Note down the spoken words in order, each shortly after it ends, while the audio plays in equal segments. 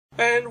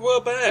And we're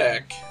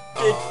back.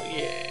 Oh,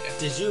 yeah.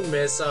 Did you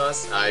miss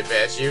us? I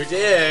bet you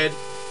did.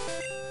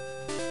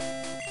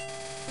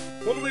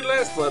 When we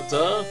last left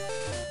off,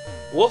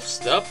 Wolf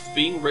stopped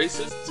being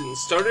racist and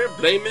started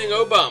blaming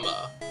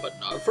Obama, but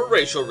not for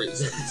racial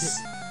reasons.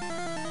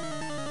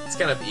 It's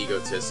kind of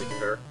egotistic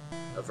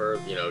of her,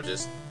 you know,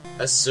 just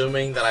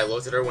assuming that I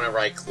looked at her whenever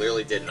I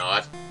clearly did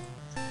not.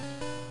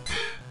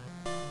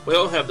 We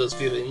all have those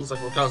feelings,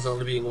 like we're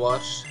constantly being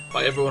watched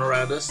by everyone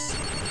around us,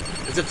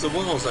 as if the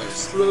walls are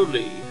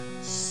slowly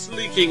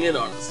sleeking in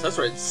on us. That's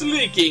right,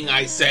 sleeking,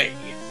 I say!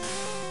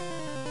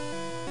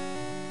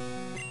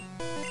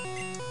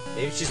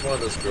 Maybe she's one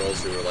of those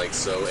girls who are, like,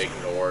 so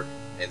ignored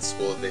in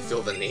school that they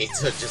feel the need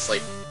to just,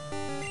 like,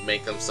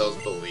 make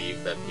themselves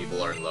believe that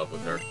people are in love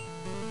with her.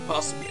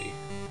 Possibly.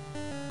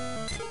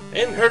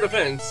 In her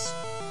defense,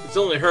 it's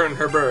only her and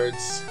her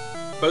birds.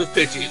 Both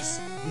pitchies.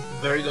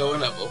 Very low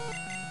in level.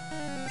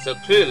 So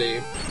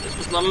clearly, this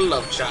was not a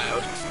love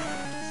child.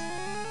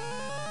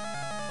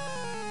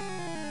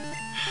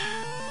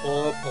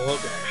 Poor girl.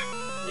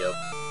 Yep.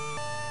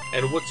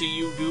 And what do?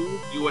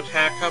 You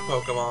attack her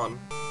Pokemon.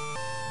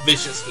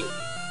 Viciously.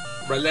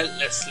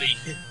 Relentlessly.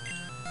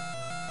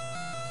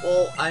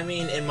 Well, I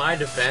mean, in my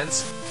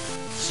defense,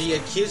 she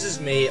accuses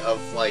me of,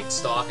 like,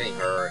 stalking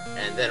her,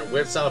 and then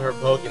whips out her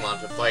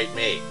Pokemon to fight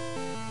me.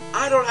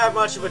 I don't have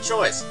much of a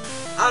choice.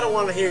 I don't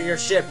want to hear your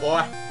shit,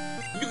 boy.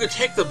 You could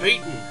take the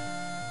beating.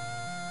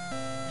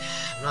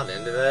 I'm not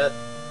into that.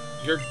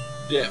 You're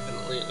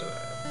definitely into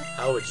that.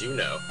 How would you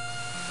know?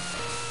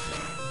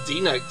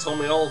 D-Knight told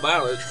me all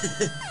about it.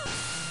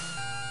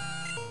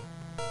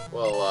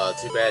 Well,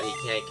 too bad he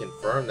can't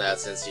confirm that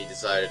since he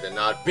decided to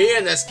not be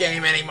in this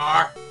game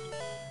anymore.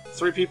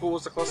 3 people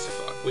was a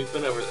clusterfuck. We've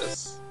been over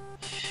this.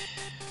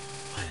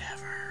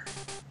 Whatever.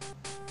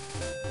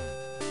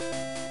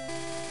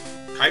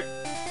 Okay.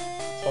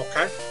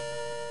 Okay.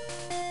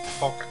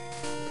 Okay.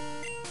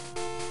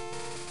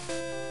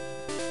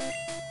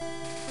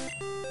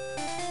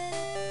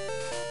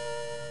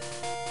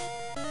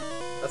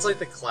 That's like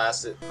the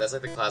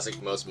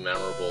classic most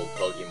memorable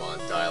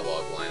Pokemon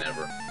dialogue line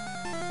ever.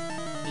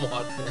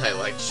 What? I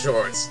like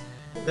shorts.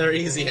 They're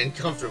easy and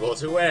comfortable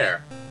to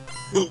wear.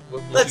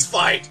 Let's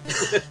fight!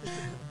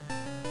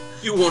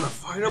 You want to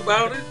fight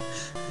about it?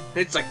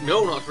 It's like,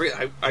 no, not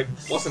really. I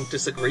wasn't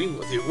disagreeing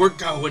with you. We're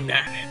going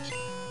at it.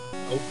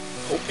 Oh,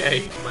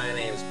 okay. My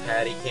name's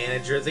Patty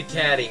Canager, the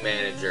Caddy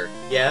Manager.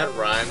 Yeah, it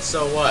rhymes,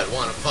 so what?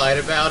 Want to fight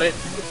about it?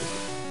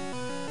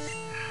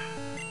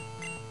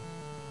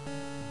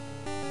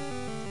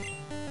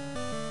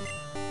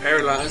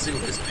 Paralyzing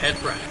his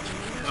pet rat.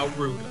 How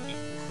rude of you.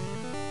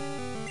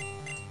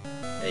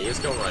 Hey, he was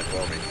going right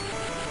for me.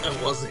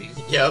 And was he?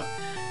 Yep.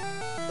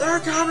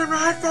 They're coming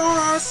right for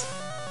us!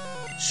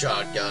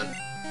 Shotgun.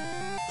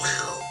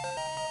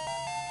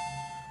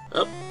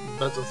 Up,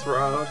 about to throw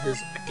out his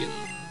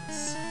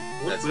Ekans.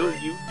 What That's will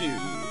right. you do?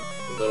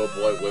 The little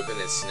boy whipping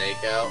his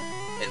snake out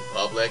in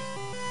public.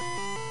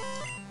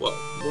 Well,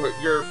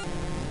 we're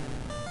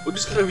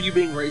just gonna have you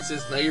being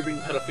racist, now you're being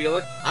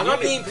pedophilic? I'm not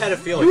being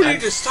pedophilic. You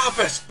need to stop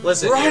it!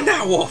 Listen, right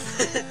now, Wolf!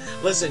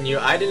 Listen,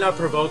 I did not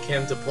provoke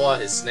him to pull out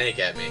his snake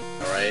at me,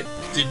 alright?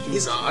 Did you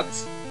not?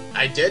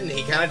 I didn't,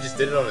 he kinda just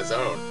did it on his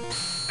own.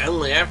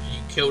 Only after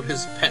you killed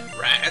his pet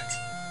rat.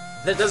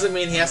 That doesn't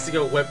mean he has to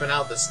go whipping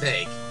out the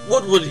snake.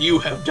 What would you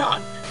have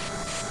done?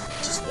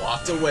 Just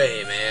walked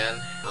away, man.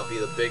 I'll be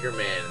the bigger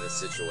man in this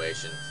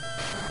situation.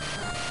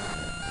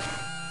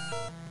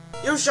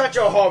 You shut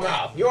your whole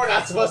mouth! You're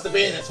not supposed to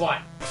be in this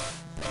one!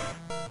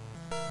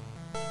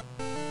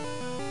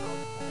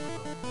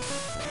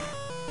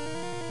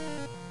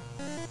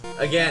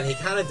 Again, he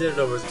kind of did it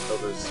over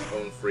his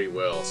own free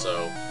will,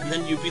 so... And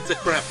then you beat the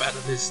crap out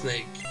of his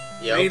snake.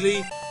 Yep.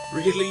 Really?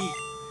 Really?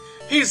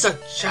 He's a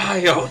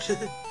child!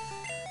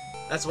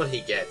 That's what he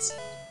gets.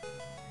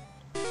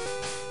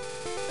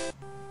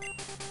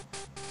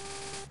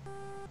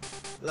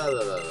 La la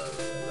la la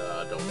la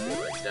la, don't feel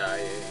like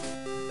dying.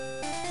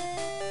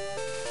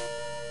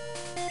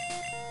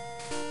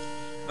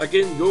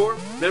 Again, you're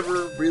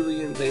never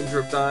really in danger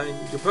of dying.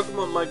 Your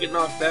Pokemon might get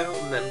knocked out,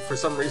 and then for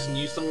some reason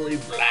you suddenly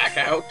black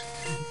out.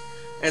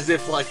 As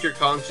if, like, your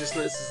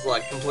consciousness is,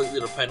 like, completely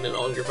dependent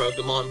on your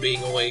Pokemon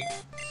being awake.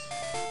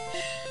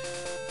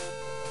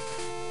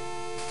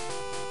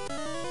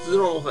 It's a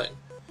normal thing.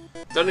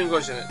 Don't even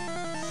question it.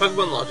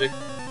 Pokemon logic.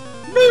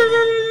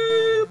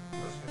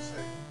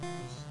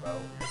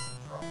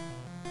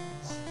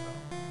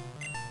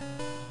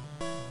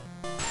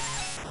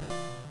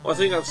 Well, I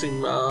think I've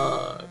seen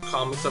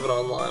comments of it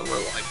online where,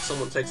 like,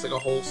 someone takes, like, a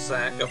whole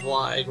sack of,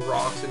 like,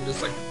 rocks and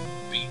just, like,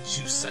 beats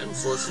you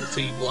senseless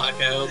until you black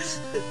out.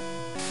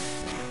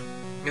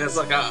 And it's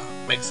like,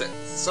 makes sense.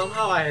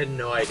 Somehow I had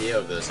no idea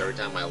of this every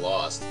time I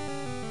lost.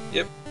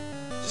 Yep.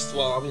 Just,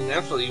 well, I mean,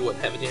 naturally you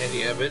wouldn't have any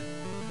idea of it.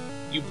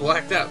 You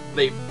blacked out,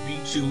 they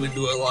beat you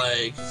into a,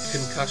 like,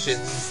 concussion,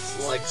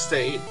 like,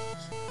 state.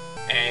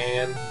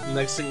 And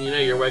next thing you know,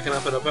 you're waking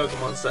up at a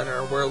Pokemon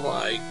Center where,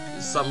 like,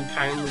 some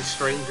kindly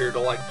stranger to,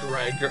 like,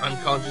 drag your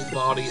unconscious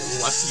body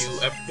and left you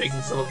after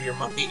taking some of your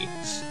money.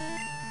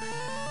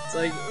 It's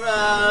like,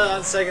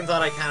 on second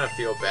thought, I kind of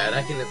feel bad.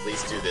 I can at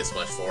least do this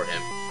much for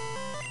him.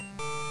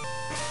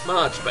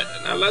 Much better.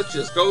 Now let's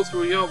just go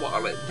through your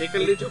wallet and take a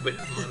little bit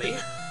of money.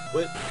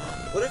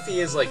 What if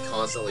he is, like,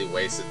 constantly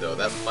wasted, though?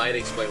 That might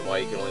explain why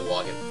you can only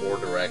walk in 4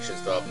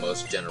 directions throughout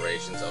most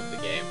generations of the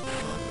game.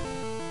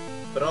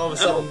 But all of a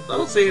sudden... I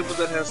don't see what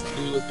that has to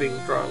do with being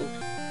drunk.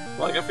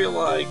 Like, I feel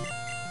like,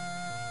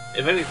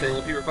 if anything,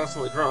 if you were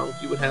constantly drunk,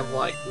 you would have,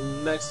 like,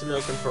 next to no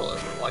control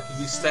over it. Like, you'd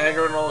be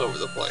staggering all over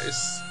the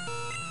place.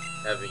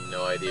 Having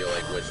no idea,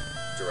 like, which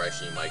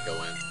direction you might go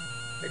in.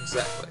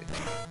 Exactly.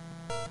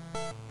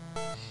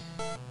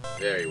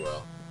 Very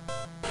well.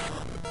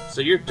 So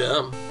you're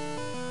dumb.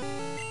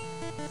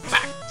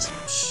 Fact!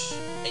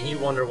 And you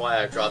wonder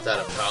why I dropped out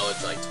of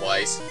college, like,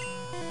 twice?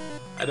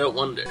 I don't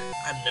wonder.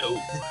 I know.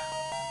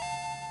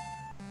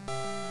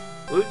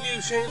 Will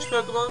you change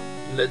Pokemon?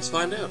 Let's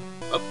find out.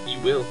 Oh, you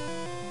will.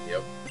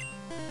 Yep.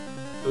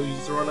 Who are you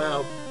throwing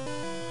out?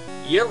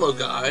 Yellow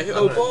guy?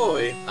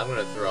 Boy! I'm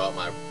gonna throw out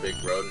my big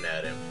rodent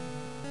at him.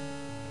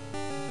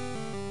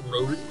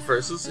 Rodent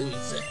versus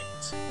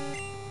insect.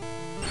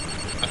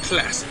 A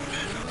classic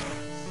battle.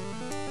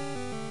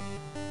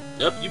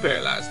 Yep, you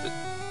paralyzed it.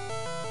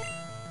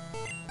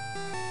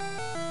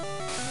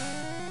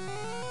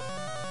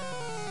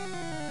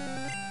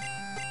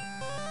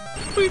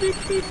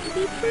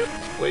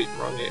 Wait,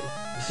 wrong game.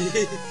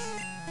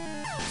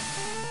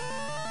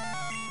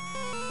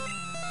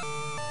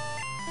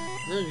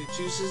 No, he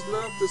chooses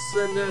not to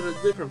send out a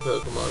different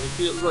Pokemon. He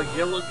feels like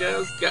Yellow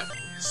Guy's got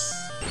this.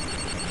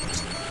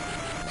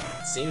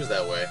 Seems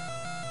that way.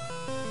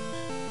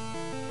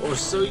 Or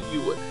so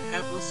you would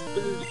have us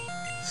believe.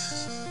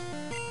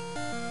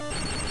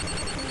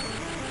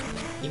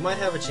 He might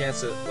have a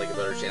chance of, like, a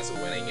better chance of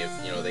winning if,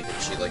 you know, they could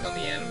cheat like on the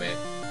anime.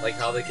 Like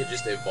how they could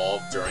just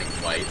evolve during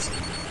fights.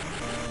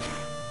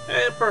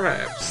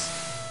 Perhaps.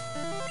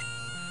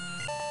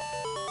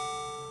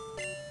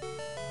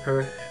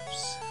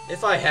 Perhaps.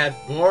 If I had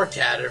more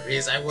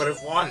Caterpies, I would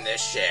have won this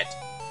shit.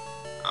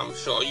 I'm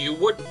sure you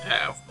wouldn't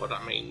have, but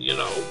I mean, you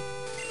know,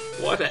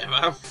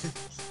 whatever.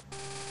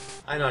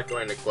 I'm not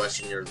going to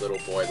question your little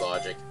boy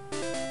logic.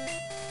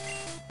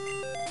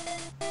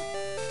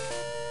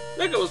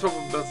 Nico was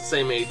probably about the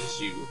same age as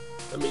you.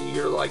 I mean,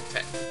 you're like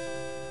 10.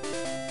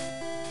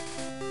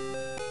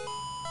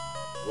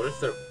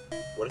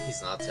 What if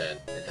he's not 10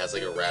 and has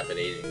like a rapid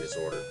aging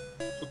disorder?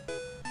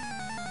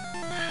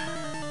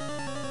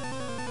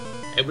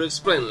 It would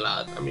explain a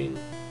lot. I mean,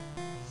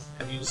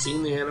 have you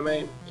seen the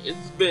anime?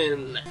 It's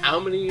been how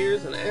many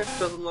years, and Ash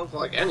doesn't look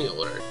like any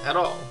older at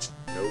all.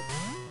 Nope.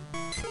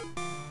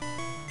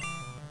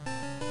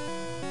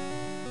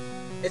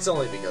 It's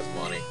only because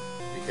money.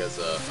 Because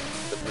the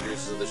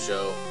producers of the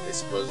show, they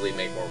supposedly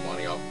make more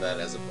money off of that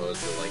as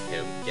opposed to like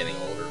him getting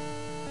older.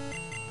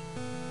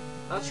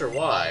 Not sure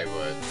why,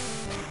 but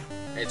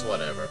it's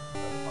whatever.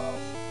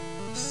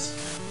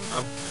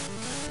 I'm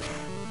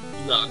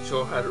not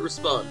sure how to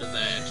respond to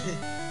that.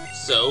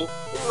 So,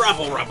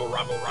 rabble.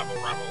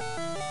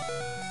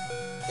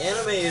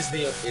 Anime is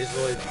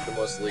really the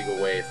most legal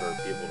way for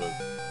people to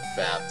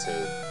fap to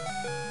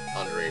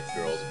underage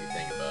girls if you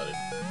think about it.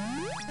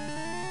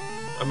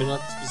 I mean,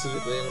 not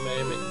specifically anime,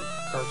 I mean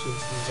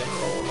cartoons in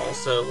general, and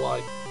also,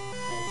 like,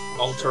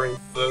 altering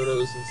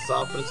photos and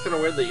stuff, but it's kind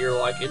of weird that you're,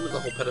 like, into the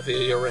whole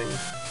pedophilia ring.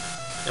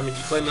 I mean,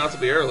 you claimed not to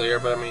be earlier,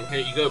 but I mean, here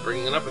you go,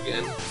 bringing it up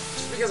again.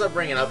 Just because I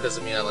bring it up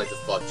doesn't mean I like to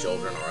fuck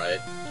children, alright?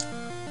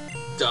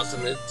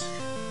 Doesn't it?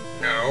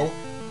 No.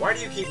 Why do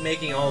you keep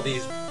making all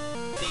these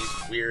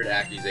weird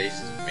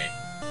accusations of me?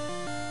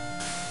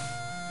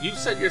 You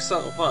set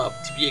yourself up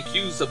to be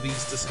accused of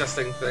these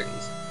disgusting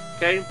things,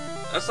 okay?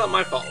 That's not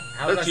my fault.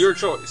 That's your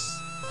choice.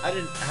 How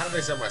did I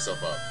set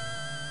myself up?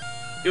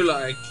 You're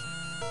like,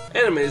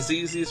 anime is the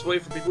easiest way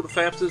for people to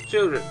fap to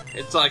children.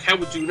 It's like, how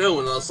would you know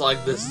unless,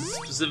 like, this is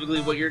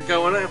specifically what you're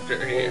going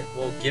after here?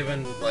 Well,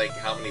 given, like,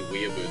 how many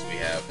weeaboos we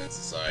have in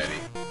society.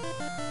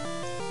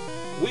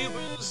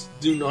 Weeaboos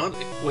do not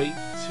equate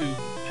to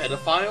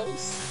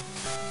pedophiles.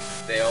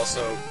 They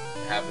also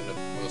happen to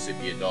mostly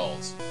be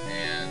adults,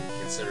 and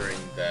considering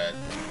that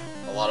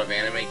a lot of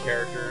anime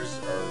characters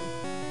are,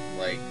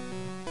 like,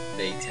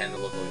 they tend to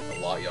look a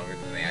lot younger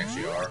than they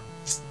actually are,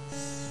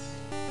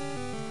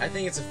 I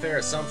think it's a fair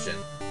assumption.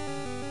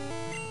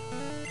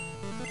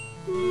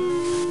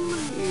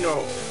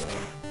 No.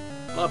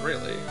 Not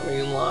really. I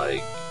mean,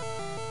 like,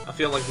 I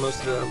feel like most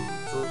of them,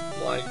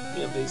 like,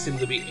 you know, they seem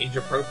to be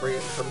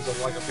age-appropriate in terms of,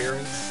 like,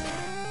 appearance.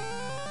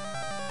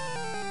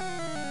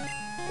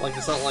 Like,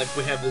 it's not like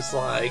we have this,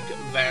 like,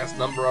 vast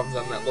number of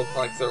them that look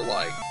like they're,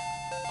 like,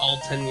 all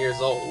 10 years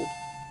old.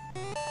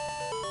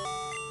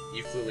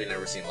 You've clearly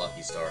never seen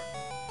Lucky Star.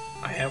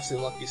 I have seen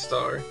Lucky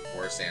Star.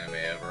 Worst anime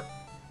ever.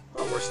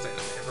 Oh, worst anime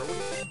ever. What do you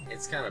think?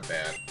 It's kind of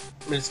bad.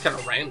 I mean, it's kind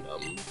of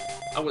random.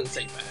 I wouldn't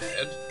say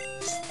bad.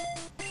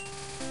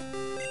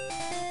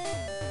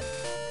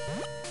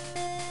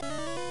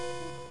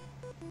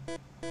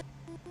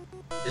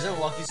 Isn't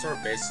Lucky Star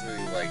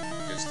basically like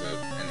just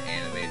an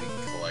animated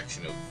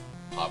collection of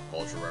pop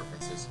culture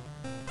references?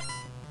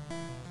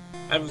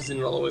 I haven't seen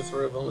it all the way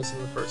through. I've only seen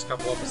the first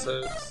couple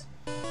episodes,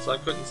 so I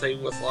couldn't say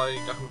with like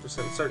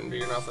 100%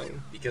 certainty or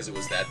nothing. Because it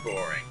was that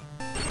boring.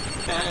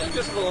 And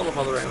just a lot of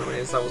other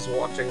animes I was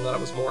watching that I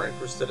was more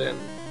interested in.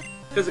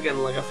 Because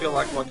again, like I feel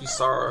like Lucky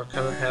Star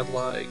kind of had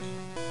like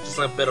just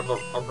a bit of a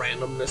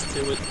randomness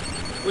to it,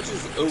 which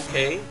is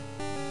okay.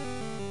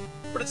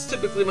 But it's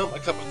typically not my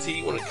cup of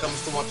tea when it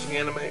comes to watching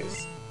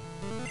animes.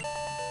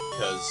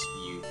 Because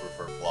you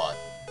prefer plot.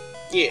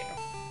 Yeah.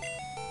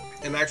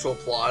 An actual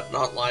plot,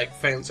 not like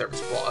fan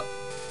service plot.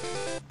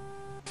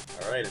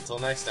 Alright, until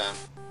next time.